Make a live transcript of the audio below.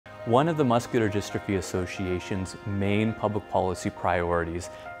One of the Muscular Dystrophy Association's main public policy priorities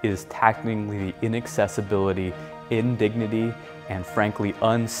is tackling the inaccessibility, indignity, and frankly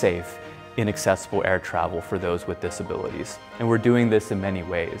unsafe, inaccessible air travel for those with disabilities. And we're doing this in many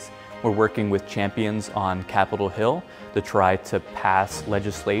ways. We're working with champions on Capitol Hill to try to pass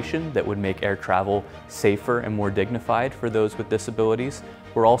legislation that would make air travel safer and more dignified for those with disabilities.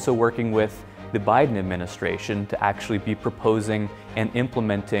 We're also working with the Biden administration to actually be proposing and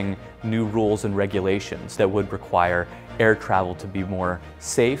implementing new rules and regulations that would require air travel to be more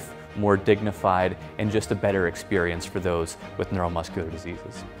safe, more dignified, and just a better experience for those with neuromuscular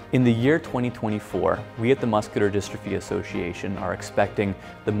diseases. In the year 2024, we at the Muscular Dystrophy Association are expecting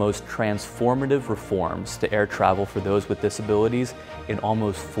the most transformative reforms to air travel for those with disabilities in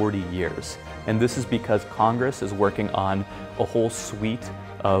almost 40 years. And this is because Congress is working on a whole suite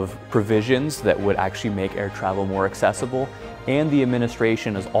of provisions that would actually make air travel more accessible, and the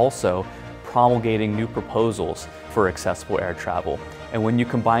administration is also promulgating new proposals for accessible air travel. And when you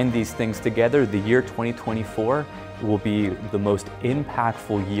combine these things together, the year 2024 will be the most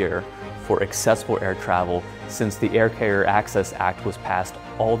impactful year for accessible air travel since the Air Carrier Access Act was passed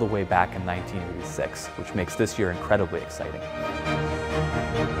all the way back in 1986, which makes this year incredibly exciting.